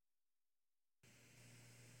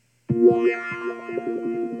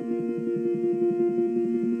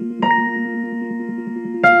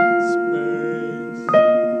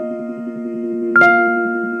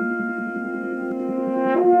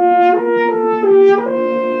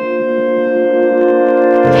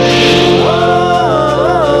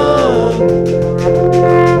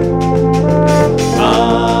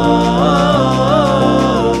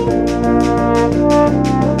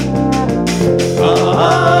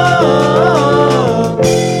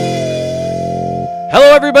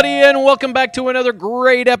Welcome back to another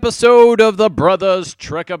great episode of the Brothers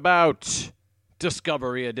Trek About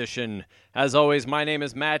Discovery Edition. As always, my name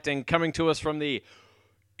is Matt, and coming to us from the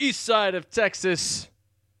east side of Texas,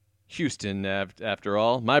 Houston, after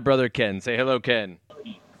all, my brother Ken. Say hello, Ken.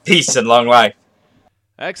 Peace and long life.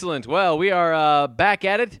 Excellent. Well, we are back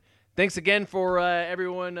at it. Thanks again for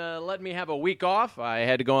everyone letting me have a week off. I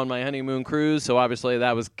had to go on my honeymoon cruise, so obviously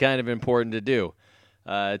that was kind of important to do.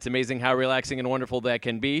 It's amazing how relaxing and wonderful that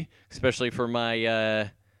can be, especially for my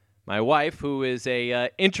wife, who is a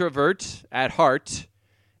introvert at heart,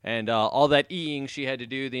 and all that eating she had to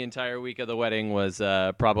do the entire week of the wedding was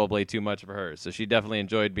probably too much for her. So she definitely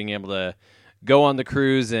enjoyed being able to go on the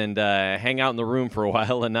cruise and hang out in the room for a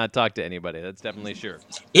while and not talk to anybody. That's definitely sure.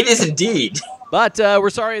 It is indeed. But we're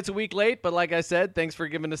sorry it's a week late, but like I said, thanks for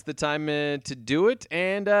giving us the time to do it,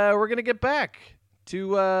 and we're going to get back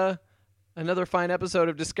to another fine episode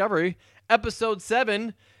of Discovery. Episode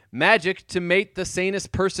 7, Magic to Make the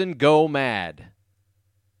Sanest Person Go Mad.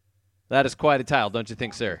 That is quite a title, don't you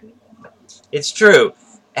think, sir? It's true.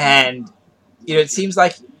 And, it seems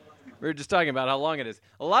like... We were just talking about how long it is.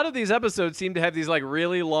 A lot of these episodes seem to have these,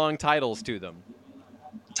 really long titles to them.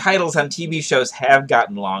 Titles on TV shows have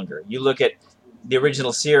gotten longer. You look at the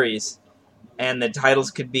original series, and the titles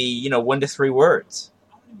could be, 1 to 3 words.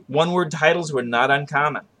 One-word titles were not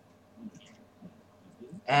uncommon.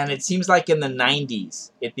 And it seems like in the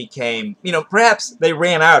 90s, it became, perhaps they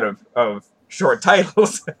ran out of short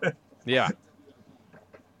titles. Yeah.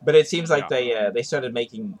 But it seems like they started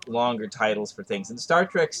making longer titles for things. And Star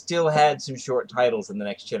Trek still had some short titles in The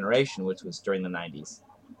Next Generation, which was during the 90s.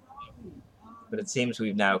 But it seems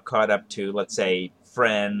we've now caught up to, let's say,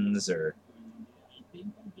 Friends or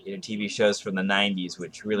TV shows from the 90s,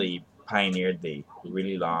 which really pioneered the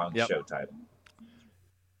really long show title.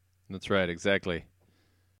 That's right, exactly.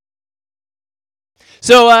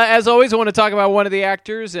 So, as always, I want to talk about one of the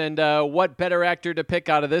actors, and what better actor to pick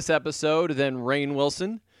out of this episode than Rainn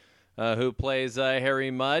Wilson, who plays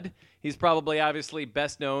Harry Mudd. He's probably obviously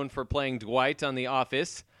best known for playing Dwight on The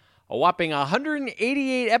Office. A whopping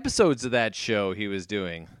 188 episodes of that show he was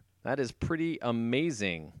doing. That is pretty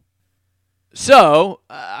amazing. So,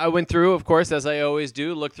 I went through, of course, as I always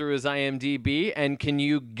do, looked through his IMDb, and can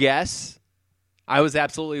you guess? I was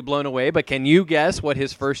absolutely blown away, but can you guess what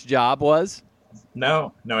his first job was?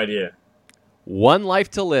 No idea. One Life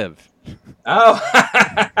to Live. Oh.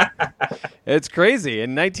 It's crazy.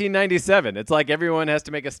 In 1997, it's like everyone has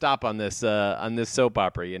to make a stop on this soap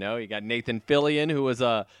opera, You got Nathan Fillion, who was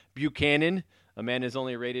a Buchanan, a man who's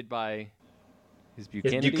only rated by his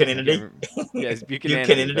Buchananity. Yeah, his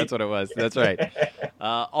Buchananity. That's what it was. That's right.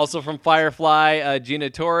 Also from Firefly, Gina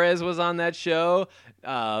Torres was on that show.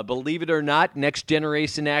 Believe it or not, Next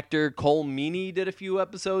Generation actor Cole Meany did a few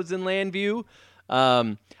episodes in Landview.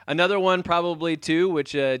 Another one probably too,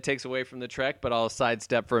 which takes away from the Trek, but I'll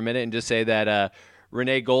sidestep for a minute and just say that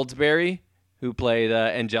Renee Goldsberry, who played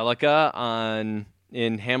Angelica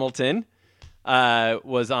in Hamilton,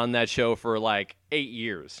 was on that show for 8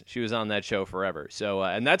 years. She was on that show forever. So,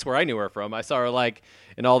 and that's where I knew her from. I saw her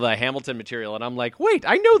in all the Hamilton material, and I'm like, wait,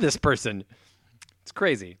 I know this person. It's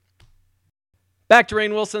crazy. Back to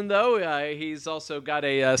Rainn Wilson, though. He's also got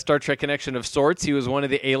a Star Trek connection of sorts. He was one of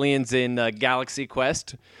the aliens in Galaxy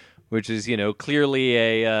Quest, which is, clearly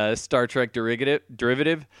a Star Trek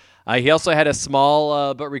derivative. He also had a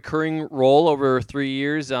small but recurring role over 3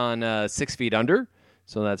 years on 6 Feet Under.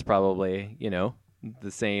 So that's probably,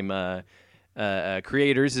 the same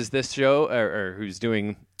creators as this show, or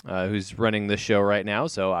who's running this show right now.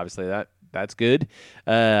 So obviously that's good.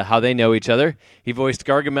 How they know each other. He voiced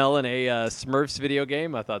Gargamel in a Smurfs video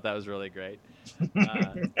game. I thought that was really great.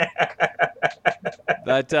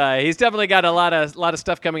 But he's definitely got a lot of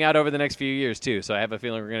stuff coming out over the next few years too. So I have a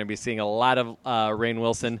feeling we're going to be seeing a lot of Rainn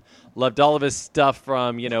Wilson. Loved all of his stuff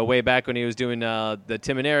from way back when he was doing the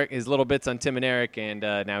Tim and Eric, his little bits on Tim and Eric, and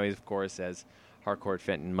now he's of course as Harcourt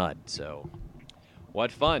Fenton Mudd. So what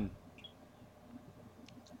fun!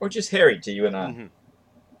 Or just Harry to you and I. Mm-hmm.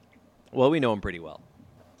 Well, we know him pretty well.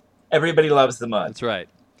 Everybody loves the Mudd. That's right.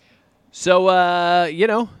 So,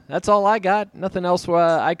 that's all I got. Nothing else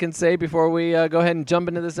I can say before we go ahead and jump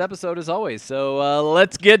into this episode, as always. So,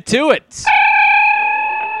 let's get to it.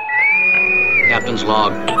 Captain's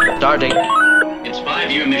log. Stardate. It's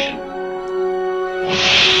 5-year mission.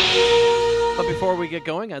 But before we get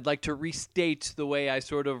going, I'd like to restate the way I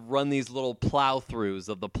sort of run these little plow-throughs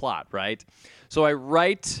of the plot, right? So I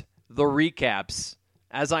write the recaps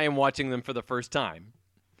as I am watching them for the first time,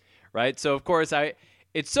 right? So, of course,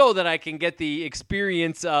 it's so that I can get the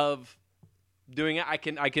experience of doing it. I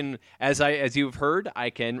can, as you've heard, I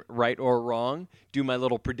can right or wrong, do my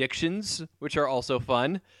little predictions, which are also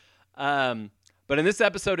fun. But in this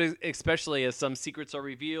episode, especially as some secrets are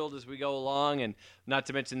revealed as we go along, and not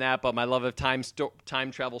to mention that, but my love of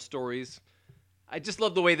time travel stories, I just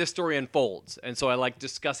love the way this story unfolds, and so I like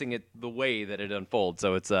discussing it the way that it unfolds.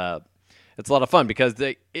 So it's a lot of fun because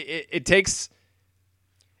it takes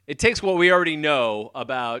what we already know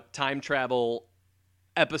about time travel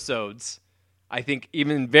episodes, I think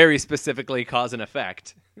even very specifically cause and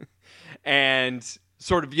effect, and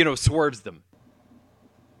sort of swerves them.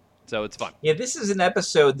 So it's fun. Yeah, this is an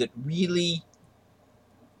episode that really,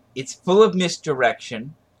 it's full of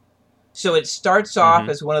misdirection. So it starts off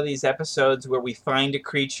as one of these episodes where we find a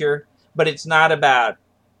creature, but it's not about,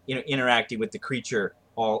 interacting with the creature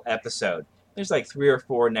all episode. There's like 3 or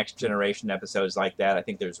 4 Next Generation episodes like that. I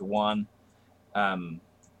think there's one.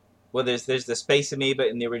 There's the Space Amoeba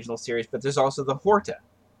in the original series, but there's also the Horta,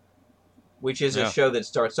 which is a show that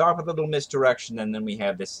starts off with a little misdirection, and then we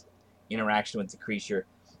have this interaction with the creature.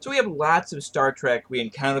 So we have lots of Star Trek. We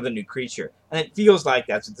encounter the new creature, and it feels like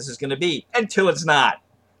that's what this is going to be until it's not.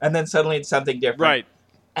 And then suddenly it's something different. Right.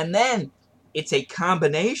 And then it's a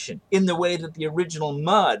combination in the way that the original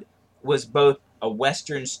Mud was both a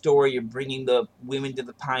Western story of bringing the women to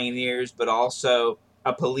the pioneers, but also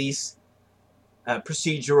a police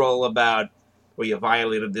procedural about, well, you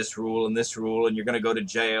violated this rule, and you're going to go to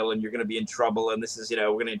jail, and you're going to be in trouble, and this is, we're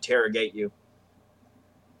going to interrogate you.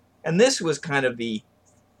 And this was kind of the,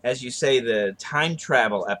 as you say, the time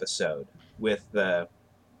travel episode with the,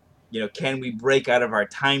 can we break out of our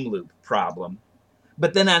time loop problem?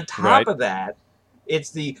 But then on top of that, it's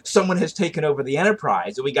the someone has taken over the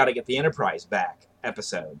Enterprise and we got to get the Enterprise back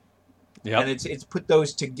episode. Yep. And it's put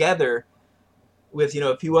those together with,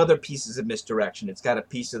 a few other pieces of misdirection. It's got a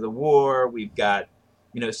piece of the war. We've got,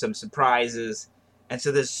 some surprises. And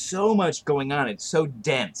so there's so much going on. It's so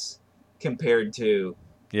dense compared to,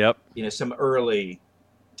 some early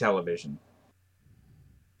television.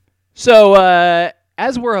 So,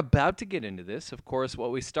 as we're about to get into this, of course,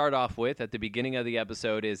 what we start off with at the beginning of the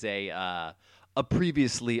episode is a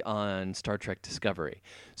previously on Star Trek Discovery.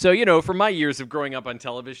 So, for my years of growing up on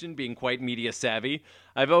television, being quite media savvy,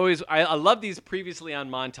 I love these previously on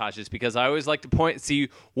montages because I always like to see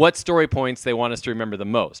what story points they want us to remember the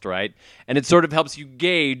most, right? And it sort of helps you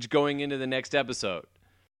gauge going into the next episode.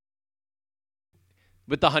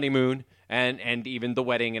 With the honeymoon and even the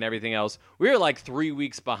wedding and everything else, we were like 3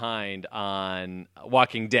 weeks behind on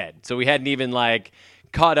Walking Dead. So we hadn't even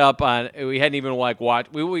caught up on. We hadn't even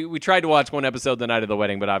watched. We tried to watch one episode the night of the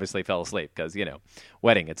wedding, but obviously fell asleep because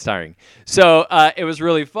wedding, it's tiring. So it was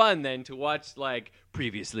really fun then to watch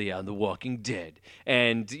previously on The Walking Dead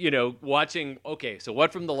and watching. Okay, so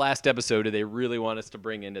what from the last episode do they really want us to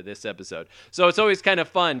bring into this episode? So it's always kind of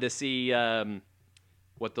fun to see.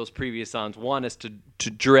 What those previous ons want us to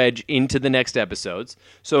dredge into the next episodes.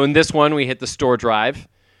 So in this one, we hit the store drive.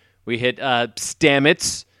 We hit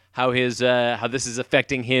Stamets, how this is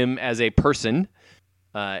affecting him as a person.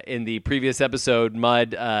 In the previous episode,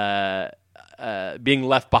 Mud being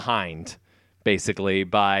left behind, basically,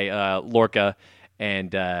 by Lorca.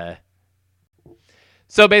 And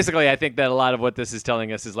so basically, I think that a lot of what this is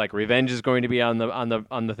telling us is revenge is going to be on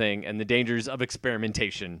the thing, and the dangers of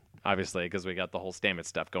experimentation. Obviously, because we got the whole Stamets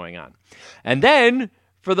stuff going on. And then,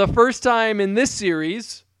 for the first time in this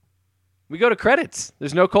series, we go to credits.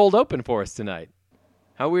 There's no cold open for us tonight.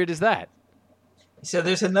 How weird is that? So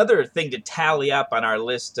there's another thing to tally up on our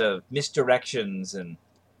list of misdirections and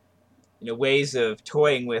ways of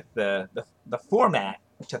toying with the format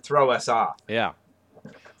to throw us off. Yeah.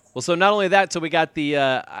 Well, so not only that, so we got the...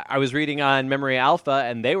 I was reading on Memory Alpha,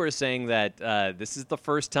 and they were saying that this is the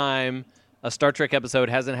first time a Star Trek episode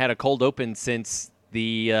hasn't had a cold open since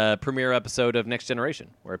the premiere episode of Next Generation,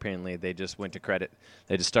 where apparently they just went to credit.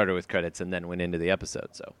 They just started with credits and then went into the episode.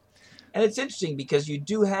 So, and it's interesting because you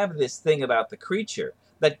do have this thing about the creature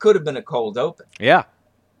that could have been a cold open. Yeah.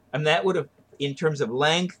 And that would have, in terms of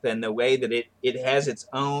length and the way that it has its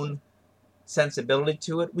own sensibility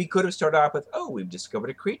to it, we could have started off with, we've discovered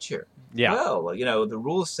a creature. Yeah. Well, the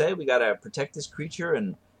rules say we got to protect this creature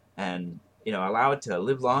and and allow it to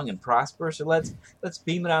live long and prosper. So let's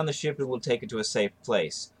beam it on the ship and we'll take it to a safe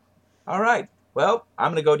place. All right. Well,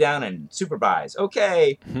 I'm gonna go down and supervise.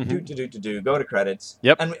 Okay. Go to credits.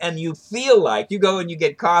 Yep. And you feel like you go and you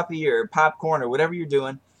get coffee or popcorn or whatever you're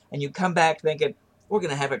doing, and you come back thinking we're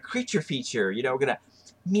gonna have a creature feature. We're gonna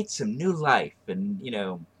meet some new life, and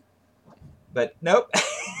but nope.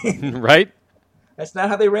 Right. That's not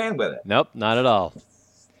how they ran with it. Nope, not at all.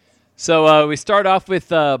 So we start off with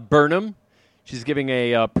Burnham. She's giving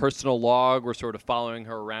a personal log. We're sort of following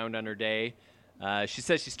her around on her day. She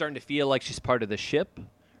says she's starting to feel like she's part of the ship.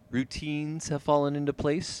 Routines have fallen into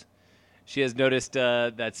place. She has noticed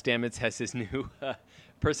that Stamets has his new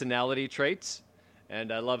personality traits.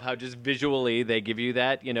 And I love how just visually they give you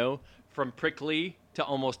that, from prickly to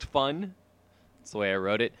almost fun. That's the way I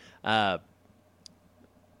wrote it.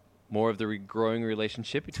 More of the growing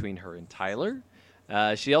relationship between her and Tyler.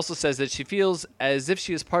 She also says that she feels as if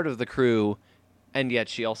she is part of the crew, and yet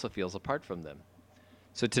she also feels apart from them.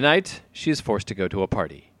 So tonight, she is forced to go to a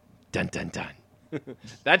party. Dun, dun, dun.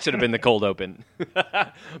 That should have been the cold open.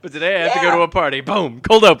 But today I have to go to a party. Boom,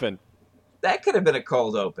 cold open. That could have been a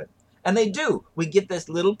cold open. And they do. We get this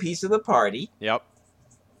little piece of the party. Yep.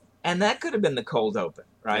 And that could have been the cold open,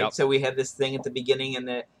 right? Yep. So we had this thing at the beginning,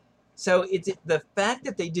 and so it's the fact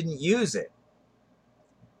that they didn't use it,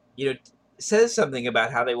 says something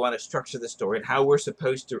about how they want to structure the story and how we're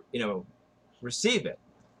supposed to, receive it.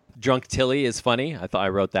 Drunk Tilly is funny. I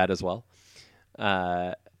wrote that as well.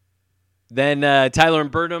 Then Tyler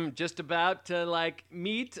and Burnham just about to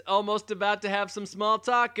meet, almost about to have some small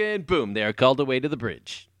talk, and boom, they are called away to the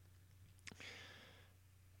bridge.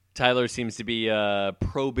 Tyler seems to be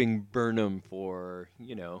probing Burnham for,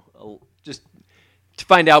 just to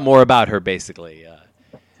find out more about her, basically.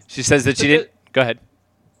 She says that she didn't... Go ahead.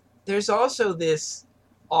 There's also this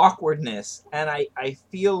awkwardness, and I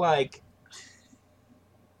feel like,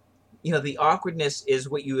 the awkwardness is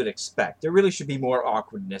what you would expect. There really should be more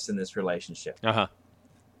awkwardness in this relationship. Uh-huh.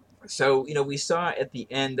 So, we saw at the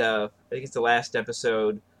end of, I think it's the last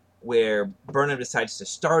episode, where Burnham decides to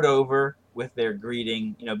start over with their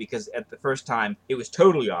greeting, because at the first time it was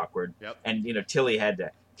totally awkward. Yep. And, Tilly had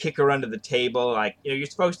to kick her under the table, like, you're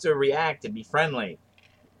supposed to react and be friendly.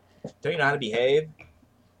 Don't you know how to behave?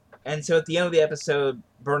 And so at the end of the episode,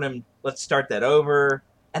 Burnham, let's start that over.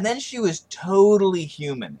 And then she was totally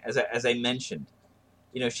human, as I mentioned.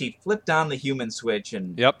 She flipped on the human switch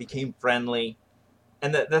and became friendly.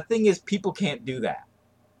 And the thing is, people can't do that.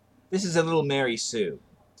 This is a little Mary Sue,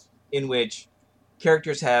 in which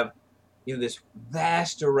characters have this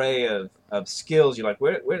vast array of skills. You're like,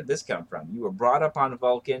 where did this come from? You were brought up on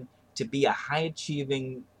Vulcan to be a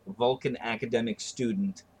high-achieving Vulcan academic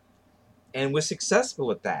student and was successful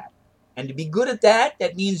at that. And to be good at that,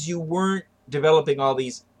 that means you weren't developing all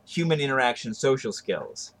these human interaction social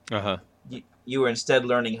skills. Uh-huh. You were instead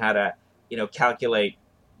learning how to, calculate,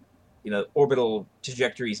 orbital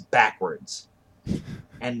trajectories backwards.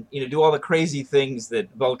 And, do all the crazy things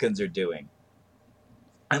that Vulcans are doing.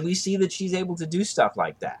 And we see that she's able to do stuff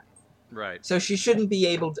like that. Right. So she shouldn't be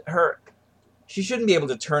able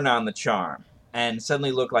to turn on the charm and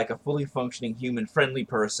suddenly look like a fully functioning human friendly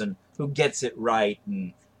person who gets it right,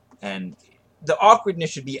 and the awkwardness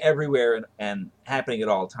should be everywhere and happening at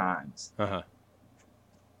all times. Uh-huh.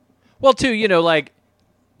 Well, too,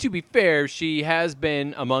 to be fair, she has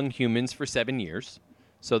been among humans for 7 years.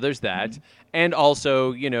 So there's that. Mm-hmm. And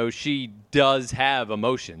also, she does have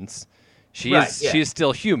emotions. She is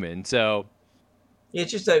still human, so... It's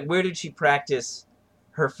just like, where did she practice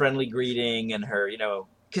her friendly greeting and her,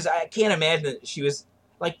 Because I can't imagine that she was...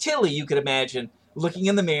 Like Tilly, you could imagine looking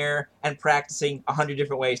in the mirror and practicing 100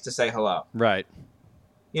 different ways to say hello. Right.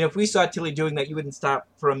 If we saw Tilly doing that, you wouldn't stop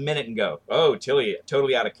for a minute and go, oh, Tilly,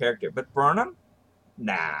 totally out of character. But Burnham?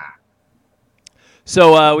 Nah.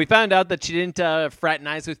 So we found out that she didn't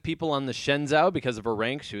fraternize with people on the Shenzhou because of her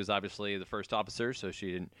rank. She was obviously the first officer, so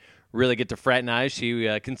she didn't really get to fraternize.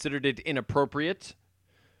 She considered it inappropriate.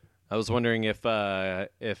 I was wondering if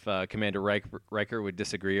Commander Riker would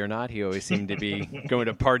disagree or not. He always seemed to be going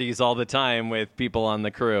to parties all the time with people on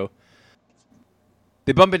the crew.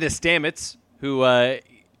 They bump into Stamets, who,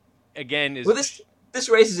 again, is... Well, this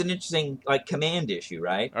raises an interesting, command issue,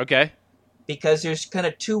 right? Okay. Because there's kind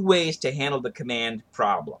of two ways to handle the command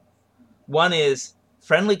problem. One is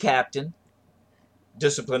friendly captain,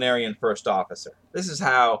 disciplinarian first officer. This is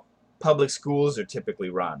how public schools are typically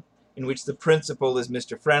run, in which the principal is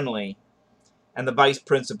Mr. Friendly and the vice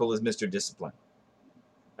principal is Mr. Discipline.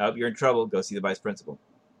 Oh, you're in trouble, go see the vice principal.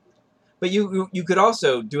 But you could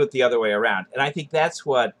also do it the other way around. And I think that's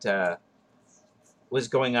what was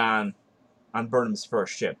going on on Burnham's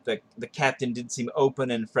first ship. The captain did seem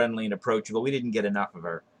open and friendly and approachable. We didn't get enough of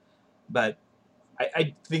her. But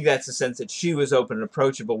I think that's the sense that she was open and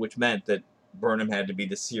approachable, which meant that Burnham had to be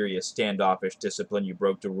the serious, standoffish discipline. You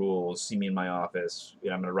broke the rules. See me in my office. I'm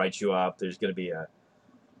going to write you up. There's going to be a...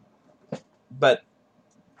 But,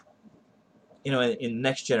 in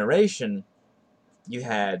Next Generation, you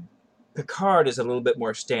had Picard is a little bit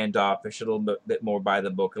more standoffish, a little bit more by the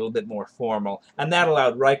book, a little bit more formal. And that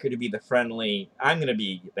allowed Riker to be the friendly, I'm going to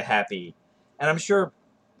be the happy. And I'm sure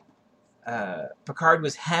Picard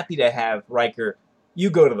was happy to have Riker, you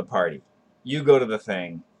go to the party. You go to the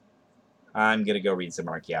thing. I'm going to go read some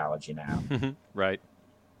archaeology now. Right.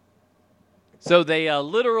 So they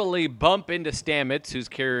literally bump into Stamets, who's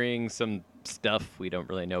carrying some stuff. We don't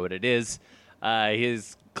really know what it is.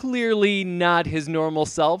 He's clearly not his normal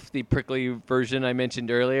self, the prickly version I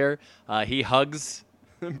mentioned earlier. He hugs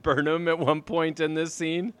Burnham at one point in this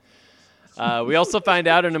scene. We also find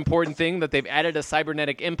out an important thing, that they've added a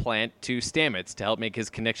cybernetic implant to Stamets to help make his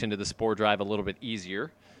connection to the spore drive a little bit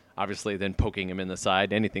easier. Obviously, than poking him in the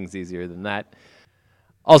side. Anything's easier than that.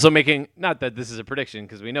 Also making, not that this is a prediction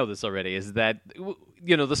because we know this already, is that,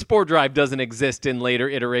 the spore drive doesn't exist in later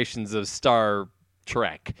iterations of Star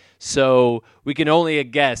Trek. So we can only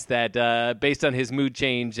guess that based on his mood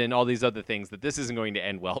change and all these other things, that this isn't going to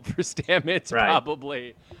end well for Stamets, right.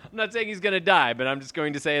 Probably. I'm not saying he's going to die, but I'm just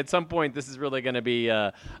going to say at some point this is really going to be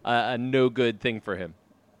a no good thing for him.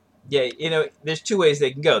 Yeah, there's two ways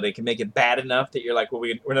they can go. They can make it bad enough that you're like, well,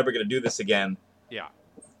 we're never going to do this again. Yeah.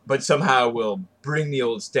 But somehow we'll bring the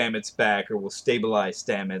old Stamets back, or we'll stabilize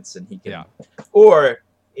Stamets, and he can... Yeah. Or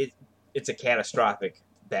it's a catastrophic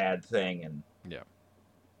bad thing, and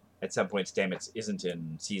at some point Stamets isn't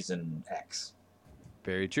in season X.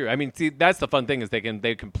 Very true. I mean, see, that's the fun thing, is they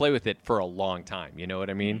can play with it for a long time. You know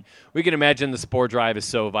what I mean? Mm-hmm. We can imagine the spore drive is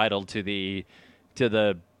so vital to the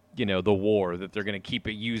the war that they're going to keep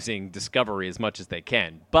it using Discovery as much as they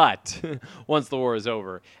can. But once the war is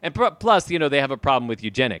over, and plus, they have a problem with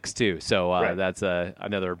eugenics too. So right. That's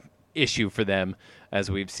another issue for them,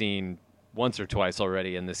 as we've seen once or twice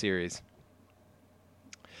already in the series.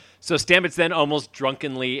 So Stamets then almost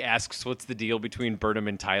drunkenly asks what's the deal between Burnham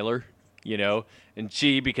and Tyler, and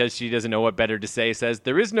she, because she doesn't know what better to say, says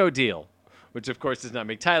there is no deal, which of course does not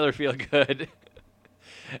make Tyler feel good.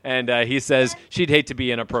 And he says she'd hate to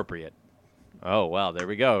be inappropriate. Oh, well, there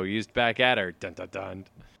we go. Used back at her. Dun, dun, dun.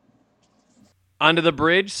 Onto the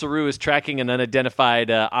bridge, Saru is tracking an unidentified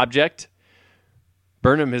object.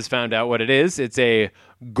 Burnham has found out what it is. It's a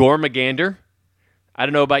Gormagander. I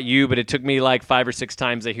don't know about you, but it took me like 5 or 6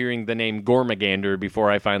 times of hearing the name Gormagander before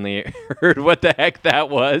I finally heard what the heck that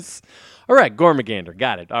was. All right, Gormagander.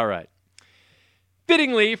 Got it. All right.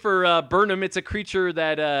 Fittingly for Burnham, it's a creature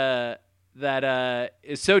that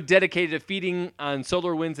is so dedicated to feeding on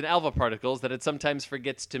solar winds and alpha particles that it sometimes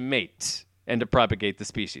forgets to mate and to propagate the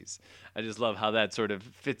species. I just love how that sort of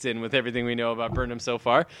fits in with everything we know about Burnham so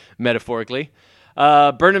far, metaphorically.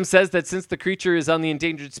 Burnham says that since the creature is on the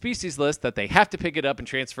endangered species list, that they have to pick it up and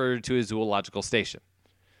transfer it to a zoological station.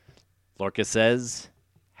 Lorca says,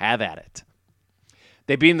 have at it.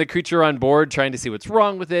 They beam the creature on board, trying to see what's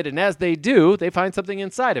wrong with it, and as they do, they find something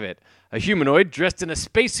inside of it. A humanoid dressed in a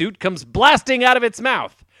spacesuit comes blasting out of its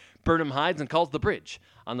mouth. Burnham hides and calls the bridge.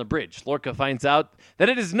 On the bridge, Lorca finds out that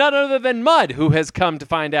it is none other than Mudd who has come to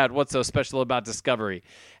find out what's so special about Discovery,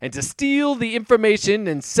 and to steal the information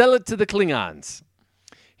and sell it to the Klingons.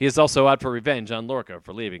 He is also out for revenge on Lorca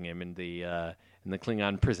for leaving him in the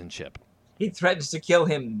Klingon prison ship. He threatens to kill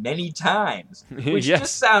him many times, which yes.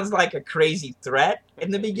 just sounds like a crazy threat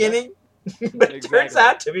in the beginning, but it turns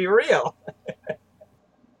out to be real.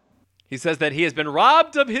 He says that he has been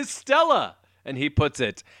robbed of his Stella, and he puts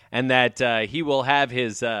it, and that he will have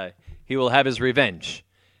his revenge.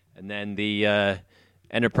 And then the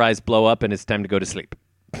Enterprise blow up, and it's time to go to sleep.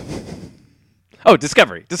 Oh,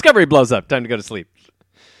 Discovery blows up. Time to go to sleep.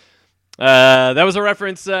 That was a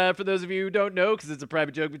reference, for those of you who don't know, because it's a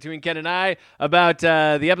private joke between Ken and I, about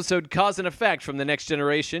the episode Cause and Effect from The Next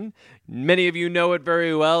Generation. Many of you know it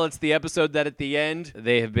very well. It's the episode that at the end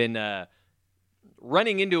they have been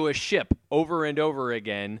running into a ship over and over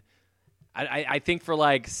again. I think for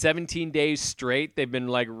like 17 days straight, they've been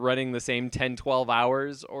like running the same 10, 12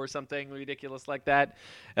 hours or something ridiculous like that.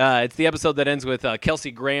 It's the episode that ends with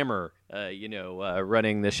Kelsey Grammer,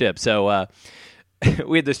 running the ship. So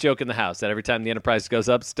we had this joke in the house that every time the Enterprise goes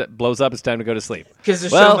up, blows up, it's time to go to sleep. Because the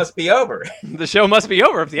show must be over. The show must be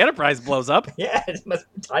over if the Enterprise blows up. Yeah, it must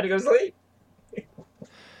be time to go to sleep.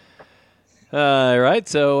 Right,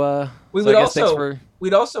 so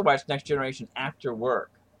we'd also watch Next Generation after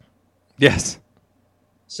work. Yes.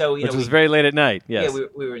 So, which was very late at night. Yes. Yeah,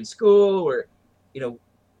 we were in school. We're,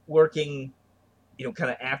 working, kind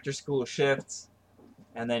of after school shifts,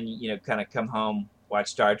 and then kind of come home, watch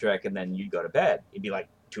Star Trek, and then you'd go to bed. It'd be like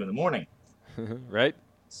 2 a.m. Right.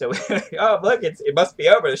 So, oh look, it must be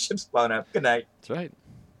over. The ship's blown up. Good night. That's right.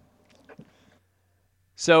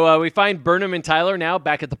 So we find Burnham and Tyler now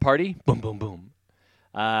back at the party. Boom, boom, boom.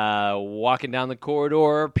 Walking down the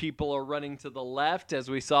corridor. People are running to the left, as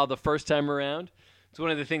we saw the first time around. It's one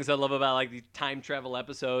of the things I love about like these time travel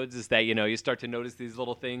episodes is that, you start to notice these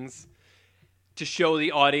little things to show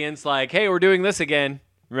the audience like, hey, we're doing this again.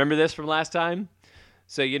 Remember this from last time?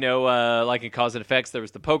 So, like in Cause and Effects, there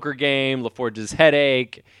was the poker game, LaForge's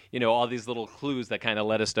headache, all these little clues that kind of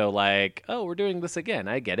let us know like, oh, we're doing this again.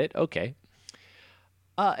 I get it. Okay.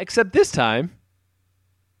 Except this time,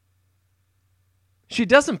 she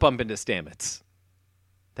doesn't bump into Stamets.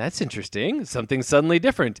 That's interesting. Something suddenly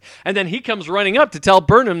different. And then he comes running up to tell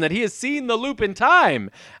Burnham that he has seen the loop in time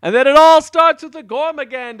and that it all starts with the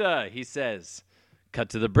Gormagander, he says. Cut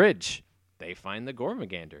to the bridge. They find the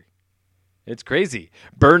Gormagander. It's crazy.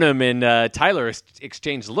 Burnham and Tyler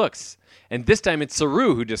exchange looks. And this time it's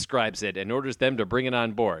Saru who describes it and orders them to bring it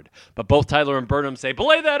on board. But both Tyler and Burnham say,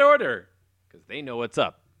 belay that order. Because they know what's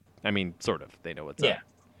up. I mean, sort of. They know what's up.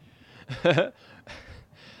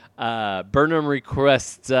 Burnham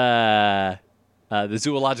requests the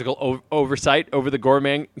zoological oversight over the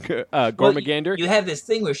Gormagander. Well, you have this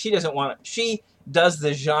thing where she does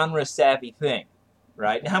the genre-savvy thing,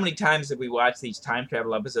 right? How many times have we watched these time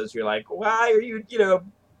travel episodes where you're like, why are you,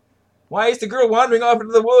 why is the girl wandering off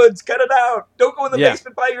into the woods? Cut it out. Don't go in the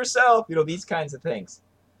basement by yourself. These kinds of things.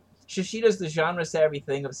 She does the genre-savvy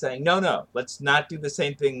thing of saying, no, let's not do the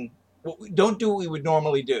same thing. Don't do what we would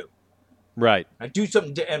normally do. Right. I do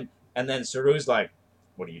something, and then Saru's like,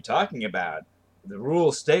 what are you talking about? The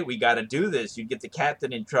rules state we got to do this. You get the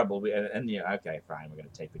captain in trouble. Okay, fine, we're going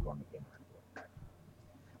to take the Gormagander.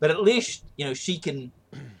 But at least, she can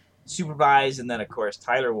supervise, and then, of course,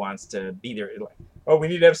 Tyler wants to be there. Like, oh, we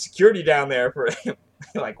need to have security down there for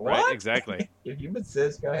like, what? Right, exactly. If you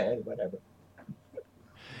insist, go ahead, whatever.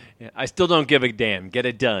 Yeah, I still don't give a damn. Get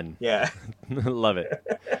it done. Yeah. Love it.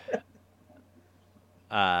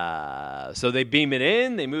 So they beam it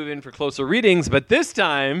in. They move in for closer readings, but this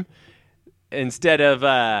time, instead of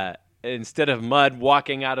Mud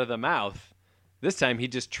walking out of the mouth, this time he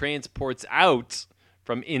just transports out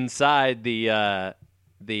from inside the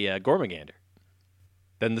Gormagander.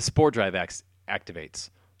 Then the spore drive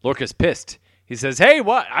activates. Lorca's pissed. He says, "Hey,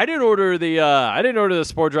 what? I didn't order the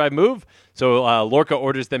spore drive move." So Lorca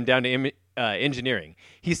orders them down to engineering.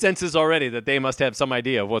 He senses already that they must have some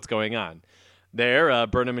idea of what's going on. There,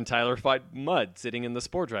 Burnham and Tyler fight Mud sitting in the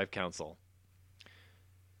spore drive council.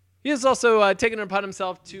 He has also taken it upon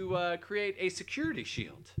himself to create a security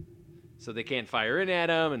shield. So they can't fire in at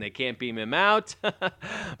him and they can't beam him out.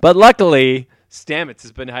 But luckily, Stamets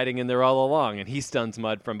has been hiding in there all along and he stuns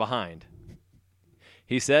Mud from behind.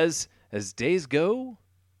 He says, as days go,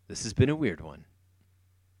 this has been a weird one.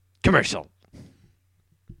 Commercial.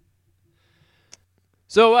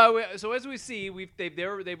 So as we see, they've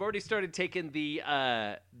already started taking the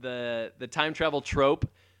time travel trope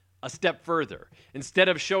a step further. Instead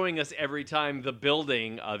of showing us every time the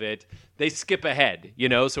building of it, they skip ahead.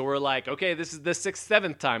 So we're like, okay, this is the 6th,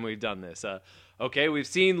 7th time we've done this. Okay, we've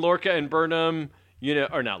seen Lorca and Burnham.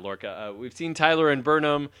 Or not Lorca. We've seen Tyler and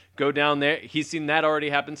Burnham go down there. He's seen that already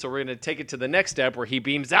happen. So we're going to take it to the next step where he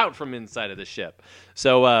beams out from inside of the ship.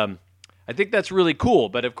 So I think that's really cool.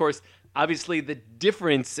 But of course, obviously, the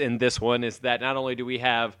difference in this one is that not only do we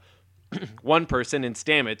have one person in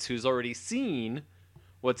Stamets who's already seen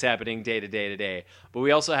what's happening day to day, but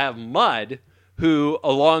we also have Mud who,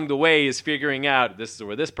 along the way, is figuring out this is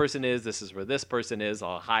where this person is, this is where this person is.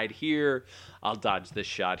 I'll hide here. I'll dodge this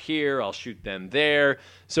shot here. I'll shoot them there.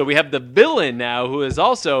 So we have the villain now who is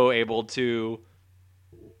also able to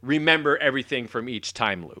remember everything from each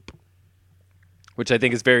time loop, which I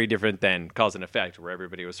think is very different than Cause and Effect, where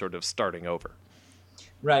everybody was sort of starting over.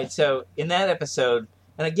 Right, so in that episode,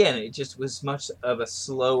 and again, it just was much of a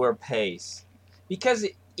slower pace, because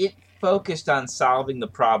it focused on solving the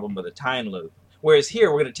problem of the time loop, whereas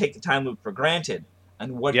here, we're going to take the time loop for granted,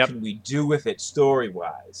 and what can we do with it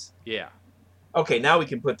story-wise? Yeah. Okay, now we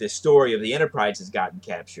can put this story of the Enterprise has gotten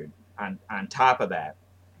captured on top of that.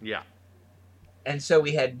 Yeah. And so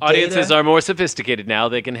we had audiences are more sophisticated now.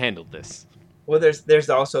 They can handle this. Well, there's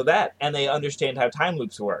also that, and they understand how time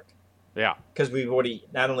loops work. Yeah. Because we've already,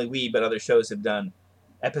 not only we, but other shows have done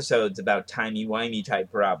episodes about timey-wimey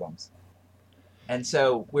type problems. And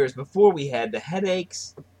so, whereas before we had the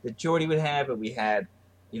headaches that Geordi would have, and we had,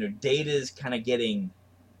 Data's kind of getting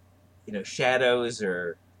shadows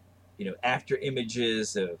or after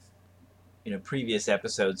images of previous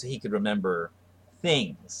episodes, so he could remember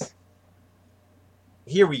things.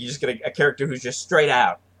 Here we just get a character who's just straight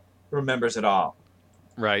out remembers it all.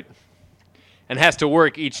 Right. And has to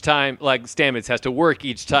work each time, like Stamets has to work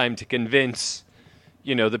each time to convince,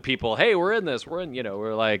 the people, hey, we're in this.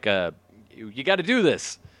 We're like, you got to do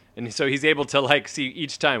this. And so he's able to, like, see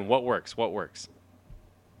each time what works.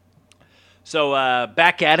 So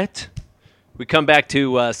back at it. We come back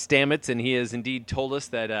to Stamets, and he has indeed told us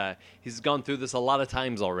that he's gone through this a lot of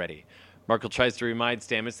times already. Markle tries to remind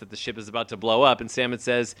Stamets that the ship is about to blow up, and Stamets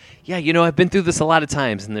says, yeah, I've been through this a lot of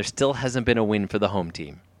times, and there still hasn't been a win for the home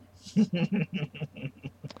team.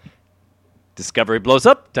 Discovery blows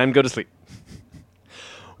up. Time to go to sleep.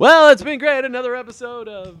 Well, it's been great. Another episode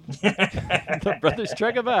of The Brothers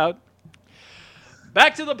Trek About.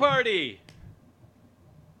 Back to the party.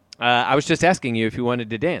 I was just asking you if you wanted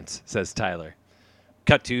to dance, says Tyler.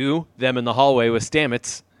 Cut to them in the hallway with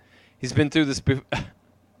Stamets. He's been through this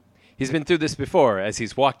before as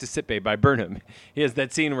he's walked to sickbay by Burnham. He has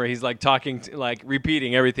that scene where he's like talking, like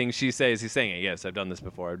repeating everything she says. He's saying, yes, I've done this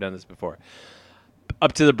before.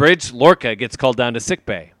 Up to the bridge, Lorca gets called down to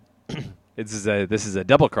sickbay. This is a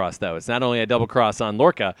double cross, though. It's not only a double cross on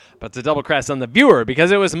Lorca, but it's a double cross on the viewer,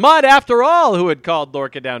 because it was Mudd, after all, who had called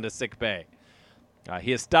Lorca down to sickbay.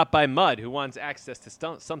 He is stopped by Mudd, who wants access to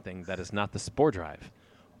something that is not the spore drive.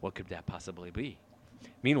 What could that possibly be?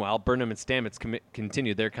 Meanwhile, Burnham and Stamets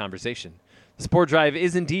continue their conversation. The spore drive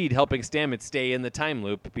is indeed helping Stamets stay in the time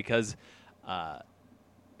loop because the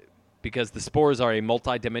spores are a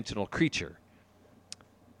multi-dimensional creature.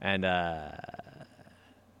 And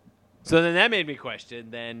so then that made me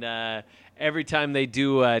question, then every time they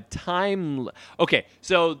do a time... Okay,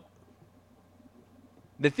 so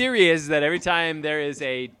the theory is that every time there is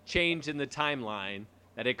a change in the timeline,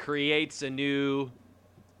 that it creates a new...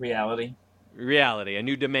 reality, a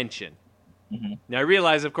new dimension. Mm-hmm. Now, I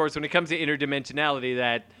realize, of course, when it comes to interdimensionality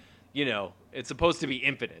that, it's supposed to be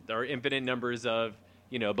infinite. There are infinite numbers of,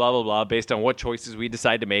 blah, blah, blah, based on what choices we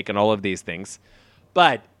decide to make and all of these things.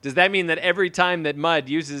 But does that mean that every time that Mudd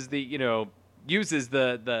uses blows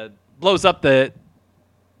up the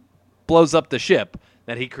ship,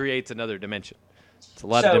 that he creates another dimension? It's a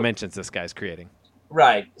lot of dimensions this guy's creating.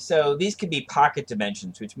 Right. So these could be pocket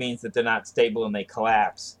dimensions, which means that they're not stable and they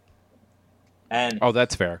collapse. And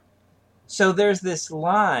that's fair. So there's this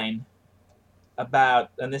line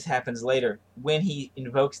about, and this happens later, when he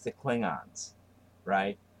invokes the Klingons,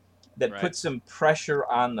 right? That puts some pressure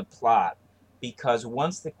on the plot, because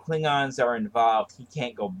once the Klingons are involved, he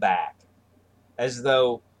can't go back. As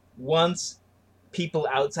though once people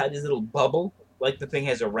outside his little bubble, like the thing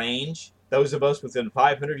has a range, those of us within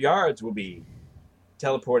 500 yards will be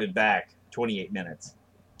teleported back 28 minutes.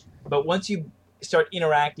 But once you start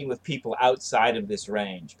interacting with people outside of this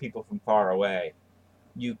range, people from far away,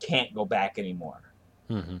 you can't go back anymore.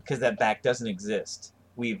 Because that back doesn't exist.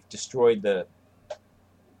 We've destroyed the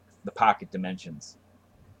pocket dimensions.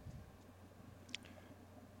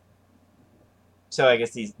 So I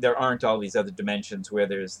guess there aren't all these other dimensions where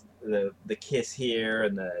there's the kiss here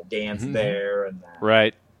and the dance there and that.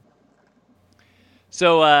 Right.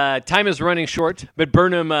 So time is running short, but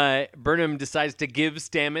Burnham decides to give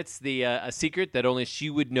Stamets a secret that only she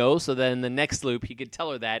would know. So that in the next loop, he could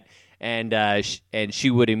tell her that, and she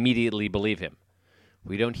would immediately believe him.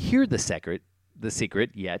 We don't hear the secret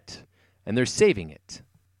yet, and they're saving it.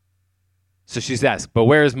 So she's asked, "But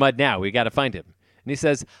where is Mudd now? We got to find him." And he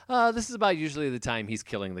says, "This is about usually the time he's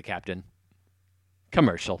killing the captain."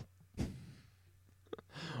 Commercial.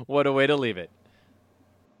 What a way to leave it.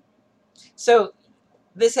 So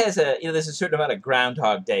this has there's a certain amount of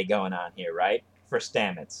Groundhog Day going on here, right? For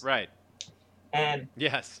Stamets. Right. And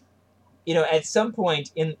yes. At some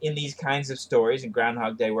point in these kinds of stories, and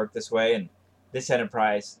Groundhog Day worked this way, and this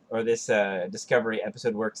Enterprise or this Discovery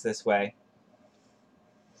episode works this way.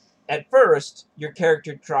 At first, your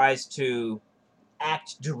character tries to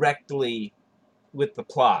act directly with the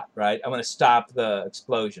plot, right? I'm going to stop the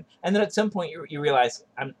explosion. And then at some point you realize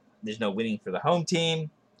there's no winning for the home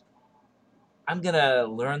team. I'm going to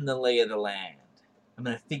learn the lay of the land. I'm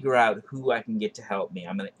going to figure out who I can get to help me.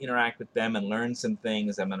 I'm going to interact with them and learn some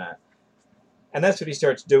things. And that's what he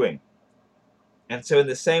starts doing. And so in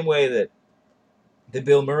the same way that the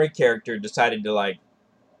Bill Murray character decided to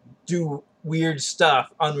do weird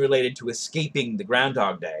stuff unrelated to escaping the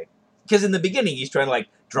Groundhog Day. Because in the beginning he's trying to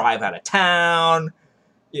drive out of town,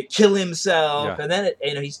 kill himself, and then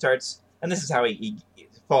he starts, and this is how he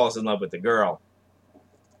falls in love with the girl.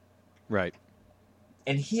 Right.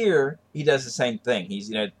 And here he does the same thing.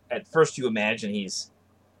 He's at first you imagine he's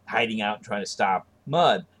hiding out and trying to stop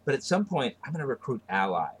Mud. But at some point, I'm going to recruit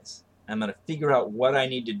allies. I'm going to figure out what I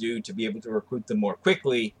need to do to be able to recruit them more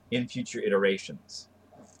quickly in future iterations.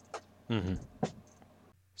 Mm-hmm.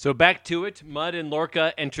 So back to it. Mud and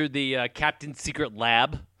Lorca enter the Captain's secret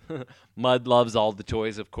lab. Mud loves all the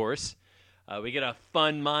toys, of course. We get a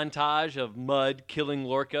fun montage of Mud killing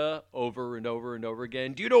Lorca over and over and over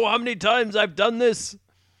again. Do you know how many times I've done this?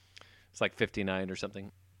 It's like 59 or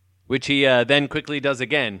something. Which he then quickly does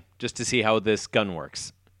again, just to see how this gun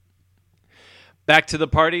works. Back to the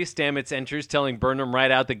party, Stamets enters, telling Burnham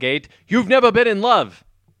right out the gate, "You've never been in love."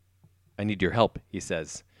 "I need your help," he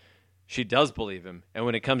says. She does believe him, and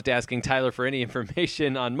when it comes to asking Tyler for any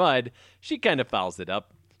information on Mud, she kind of fouls it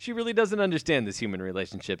up. She really doesn't understand this human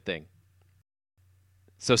relationship thing.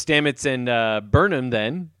 So Stamets and Burnham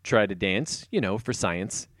then try to dance, for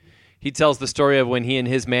science. He tells the story of when he and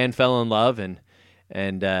his man fell in love, and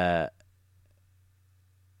it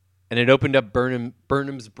opened up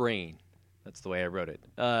Burnham's brain. That's the way I wrote it.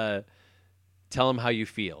 Tell him how you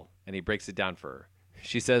feel, and he breaks it down for her.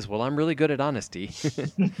 She says, "Well, I'm really good at honesty."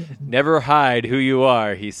 "Never hide who you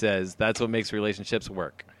are," he says. "That's what makes relationships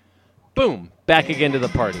work." Boom! Back again to the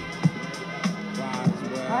party.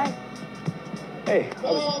 Hi. Hey, I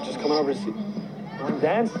was just coming over to see. Want to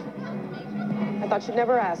dance? I thought you'd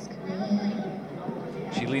never ask.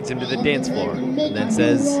 She leads him to the dance floor and then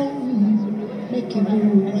says,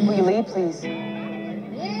 Will you leave, please?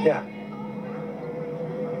 Yeah.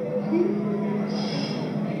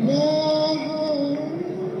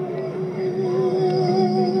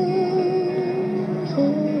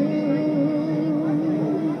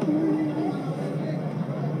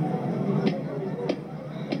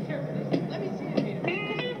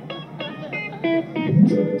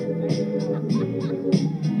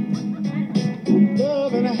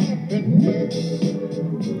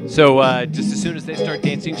 So just as soon as they start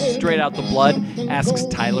dancing, straight out the blood, asks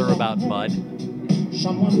Tyler about Mud.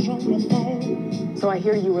 So I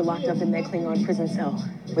hear you were locked up in that Klingon prison cell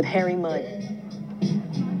with Harry Mudd.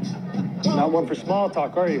 Not one for small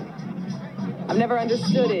talk, are you? I've never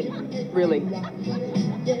understood it, really.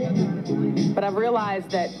 But I've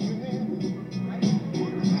realized that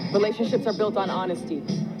relationships are built on honesty.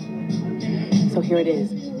 So here it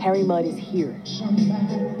is. Harry Mudd is here.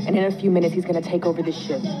 And in a few minutes, he's going to take over this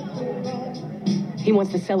ship. He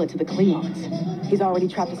wants to sell it to the Klingons. He's already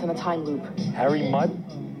trapped us in a time loop. Harry Mudd?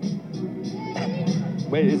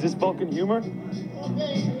 Wait, is this Vulcan humor?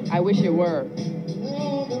 I wish it were.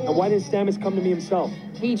 And why didn't Stamets come to me himself?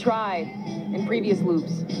 He tried in previous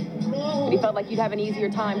loops. But he felt like you'd have an easier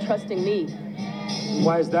time trusting me.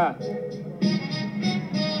 Why is that?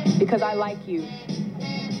 Because I like you.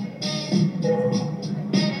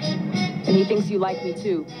 And he thinks you like me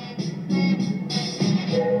too.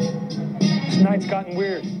 This night's gotten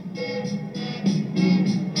weird.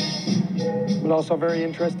 But also very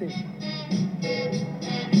interesting.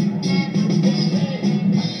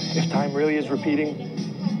 If time really is repeating,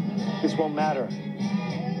 this won't matter.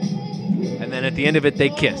 And then at the end of it, they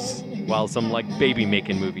kiss, while some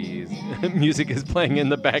baby-making movies music is playing in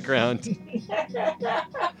the background.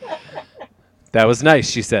 "That was nice,"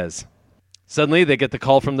 she says. Suddenly, they get the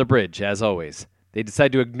call from the bridge, as always. They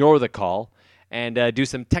decide to ignore the call and do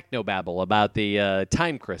some technobabble about the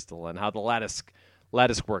time crystal and how the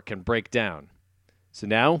lattice work can break down. So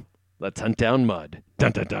now, let's hunt down Mud.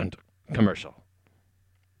 Dun dun dun. Commercial.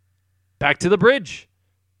 Back to the bridge.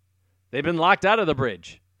 They've been locked out of the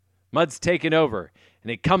bridge. Mud's taken over,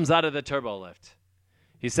 and he comes out of the turbo lift.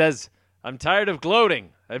 He says, "I'm tired of gloating.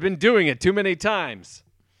 I've been doing it too many times."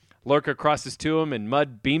 Lorca crosses to him, and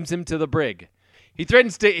Mud beams him to the brig. He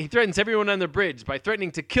threatens everyone on the bridge by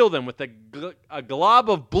threatening to kill them with a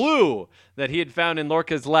glob of blue that he had found in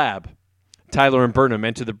Lorca's lab. Tyler and Burnham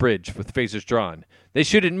enter the bridge with phasers drawn. They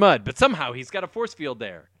shoot at Mud, but somehow he's got a force field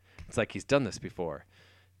there. It's like he's done this before.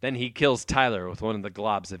 Then he kills Tyler with one of the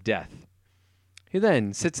globs of death. He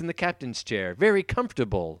then sits in the captain's chair, very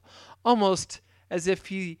comfortable, almost as if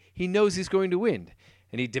he knows he's going to win,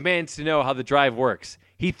 and he demands to know how the drive works.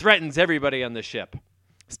 He threatens everybody on the ship.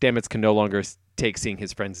 Stamets can no longer take seeing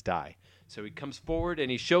his friends die, so he comes forward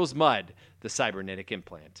and he shows Mud the cybernetic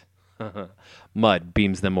implant. Mud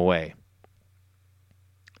beams them away.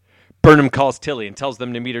 Burnham calls Tilly and tells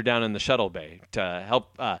them to meet her down in the shuttle bay to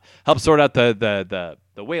help sort out the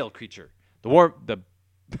whale creature,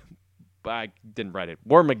 I didn't write it.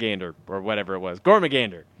 Wormagander or whatever it was.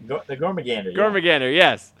 Gormagander. The Gormagander. Gormagander,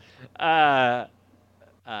 yes.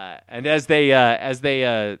 And as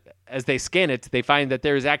they scan it, they find that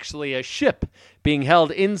there is actually a ship being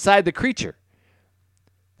held inside the creature.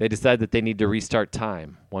 They decide that they need to restart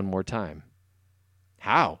time one more time.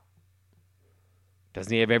 How?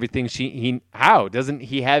 Doesn't he have everything How? Doesn't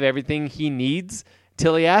he have everything he needs?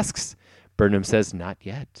 Tilly asks. Burnham says, not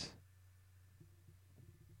yet.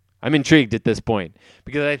 I'm intrigued at this point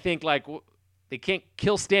because I think they can't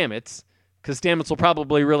kill Stamets because Stamets will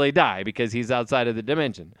probably really die because he's outside of the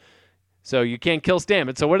dimension. So you can't kill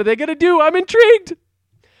Stamets. So what are they going to do? I'm intrigued.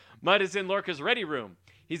 Mudd is in Lorca's ready room.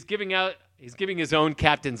 He's giving his own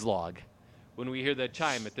captain's log when we hear the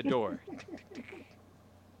chime at the door.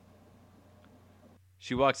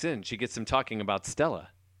 She walks in. She gets him talking about Stella.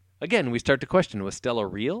 Again, we start to question, was Stella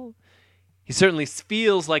real? He certainly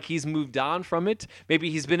feels like he's moved on from it. Maybe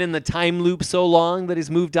he's been in the time loop so long that he's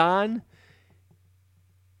moved on.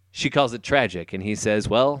 She calls it tragic, and he says,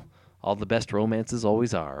 well, all the best romances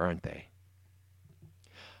always are, aren't they?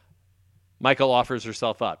 Michael offers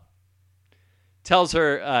herself up. Tells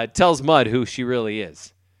Mudd who she really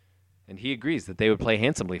is. And he agrees that they would play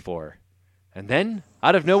handsomely for her. And then,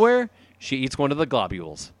 out of nowhere, she eats one of the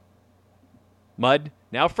globules. Mudd,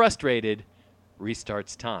 now frustrated,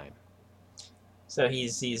 restarts time. So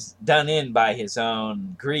he's done in by his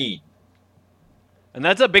own greed. And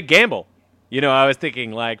that's a big gamble. I was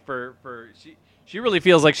thinking, she really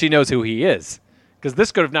feels like she knows who he is. Because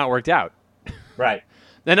this could have not worked out. Right.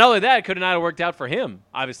 Then not only that, it could not have worked out for him.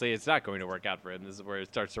 Obviously, it's not going to work out for him. This is where it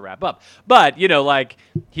starts to wrap up. But,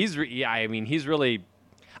 he's really...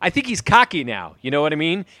 I think he's cocky now. You know what I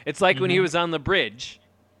mean? It's like when he was on the bridge.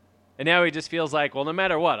 And now he just feels like, well, no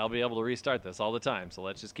matter what, I'll be able to restart this all the time. So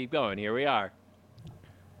let's just keep going. Here we are.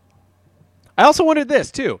 I also wondered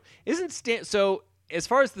this, too. So, as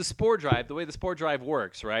far as the spore drive, the way the spore drive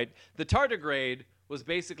works, right? The tardigrade was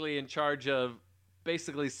basically in charge of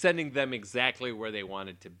sending them exactly where they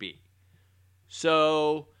wanted to be.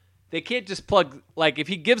 So they can't just plug, if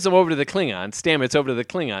he gives them over to the Klingons, Stamets over to the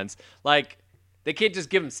Klingons, they can't just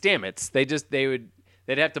give him Stamets.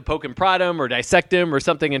 They'd have to poke and prod him or dissect him or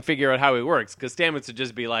something and figure out how he works. Because Stamets would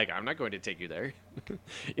just be like, I'm not going to take you there.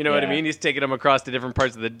 You know what I mean? He's taking them across to different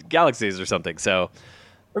parts of the galaxies or something. So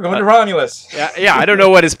we're going to Romulus. Yeah, I don't know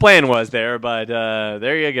what his plan was there, but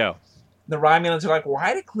there you go. The Romulans are like,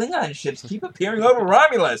 why do Klingon ships keep appearing over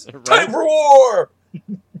Romulus? Right? Time for war!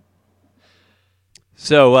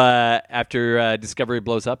 So after Discovery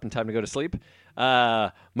blows up and time to go to sleep,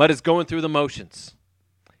 Mudd is going through the motions.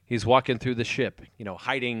 He's walking through the ship,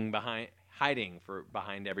 hiding behind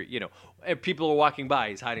every, if people are walking by,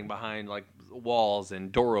 he's hiding behind walls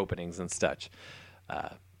and door openings and such.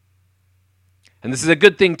 And this is a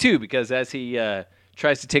good thing too, because as he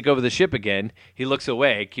tries to take over the ship again, he looks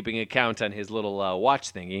away, keeping a count on his little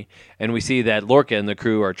watch thingy, and we see that Lorca and the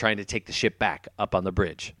crew are trying to take the ship back up on the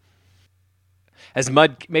bridge. As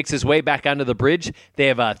Mudd makes his way back onto the bridge, they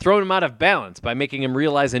have thrown him out of balance by making him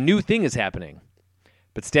realize a new thing is happening.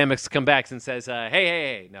 But Stamets comes back and says,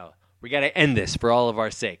 hey, no, we got to end this for all of our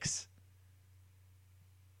sakes.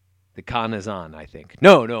 The con is on, I think.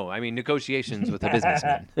 No, I mean negotiations with a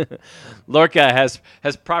businessman. Lorca has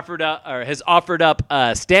offered up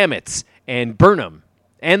Stamets and Burnham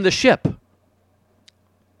and the ship.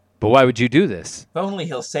 But why would you do this? If only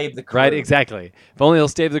he'll save the crew. Right, exactly. If only he'll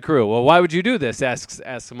save the crew. Well, why would you do this?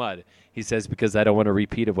 Asks Mudd. He says, because I don't want a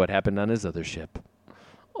repeat of what happened on his other ship.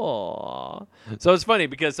 Aww. So it's funny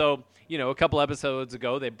because a couple episodes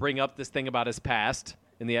ago they bring up this thing about his past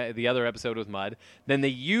in the other episode with Mudd. Then they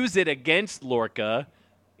use it against Lorca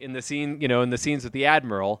in the scene, in the scenes with the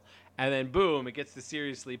Admiral, and then boom, it gets to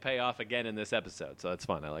seriously pay off again in this episode. So it's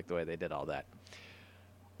fun. I like the way they did all that.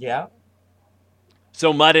 Yeah.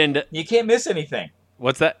 So Mudd and you can't miss anything.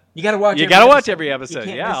 What's that? You got to watch. Every episode.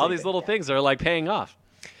 Yeah, all these little things are paying off.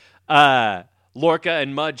 Lorca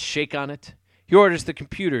and Mudd shake on it. He orders the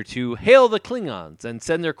computer to hail the Klingons and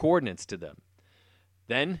send their coordinates to them.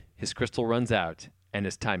 Then his crystal runs out, and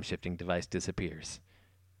his time-shifting device disappears.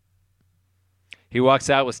 He walks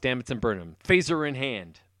out with Stamets and Burnham, phaser in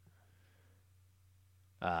hand.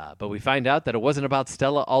 But we find out that it wasn't about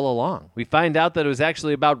Stella all along. We find out that it was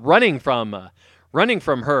actually about running from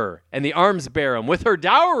her and the arms baron with her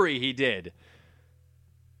dowry he did.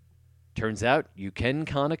 Turns out you can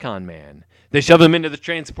con a con man. They shove him into the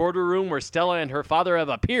transporter room where Stella and her father have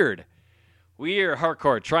appeared. We hear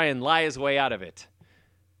Harcourt try and lie his way out of it.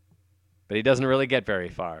 But he doesn't really get very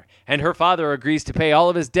far. And her father agrees to pay all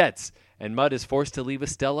of his debts, and Mudd is forced to leave with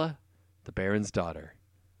Stella, the Baron's daughter.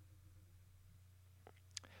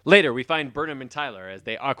 Later, we find Burnham and Tyler as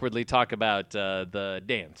they awkwardly talk about the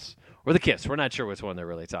dance, or the kiss. We're not sure which one they're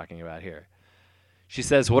really talking about here. She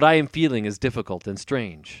says, what I am feeling is difficult and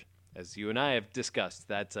strange. As you and I have discussed,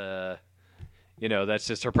 that's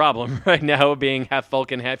just her problem right now, being half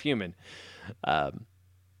Vulcan, half human.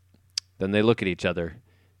 Then they look at each other.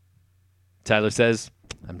 Tyler says,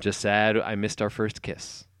 "I'm just sad I missed our first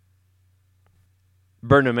kiss."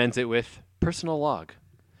 Burnham ends it with personal log.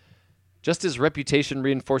 Just as repetition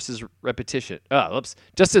reinforces repetition,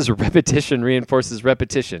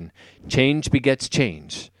 change begets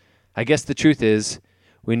change. I guess the truth is,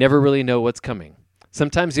 we never really know what's coming.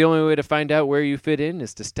 Sometimes the only way to find out where you fit in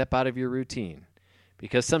is to step out of your routine.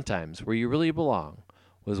 Because sometimes where you really belong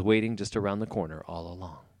was waiting just around the corner all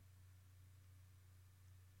along.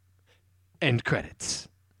 End credits.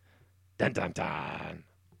 Dun dun dun.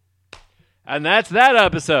 And that's that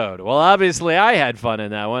episode. Well, obviously I had fun in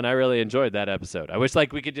that one. I really enjoyed that episode. I wish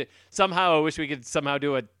we could somehow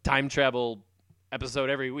do a time travel episode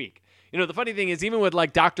every week. You know, the funny thing is, even with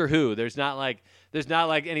like Doctor Who, there's not like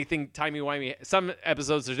anything timey-wimey. Some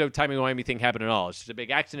episodes, there's no timey-wimey thing happening at all. It's just a big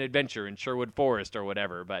action adventure in Sherwood Forest or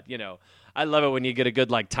whatever. But, you know, I love it when you get a good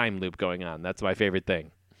like time loop going on. That's my favorite thing.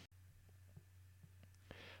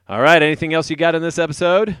 All right, anything else you got in this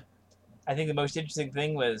episode? I think the most interesting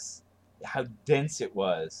thing was how dense it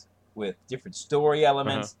was with different story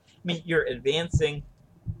elements. I mean, you're advancing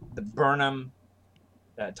the Burnham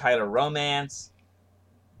Tyler romance.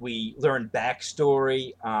 We learn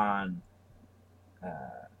backstory on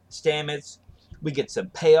Stamets. We get some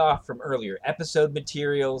payoff from earlier episode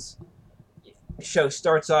materials. The show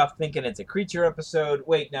starts off thinking it's a creature episode.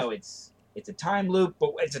 Wait, no, it's a time loop,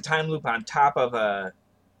 but it's a time loop on top of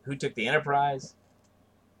Who Took the Enterprise.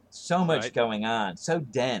 So much going on, so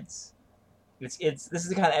dense. This is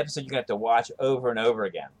the kind of episode you're gonna have to watch over and over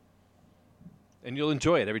again, and you'll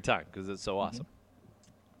enjoy it every time because it's so awesome.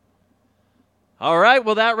 All right,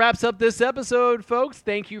 well, that wraps up this episode, folks.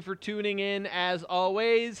 Thank you for tuning in, as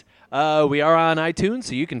always. We are on iTunes,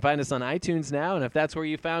 so you can find us on iTunes now, and if that's where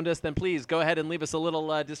you found us, then please go ahead and leave us a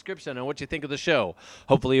little description on what you think of the show.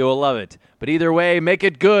 Hopefully you will love it. But either way, make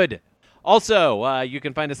it good. Also, you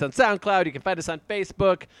can find us on SoundCloud, you can find us on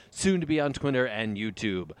Facebook, soon to be on Twitter and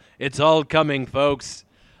YouTube. It's all coming, folks.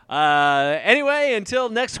 Anyway, until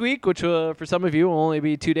next week, which for some of you will only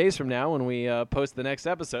be 2 days from now when we post the next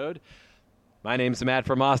episode. My name's Matt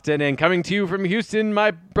from Austin, and coming to you from Houston,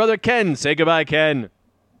 my brother Ken. Say goodbye, Ken.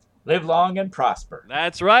 Live long and prosper.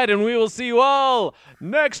 That's right, and we will see you all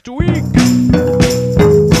next week.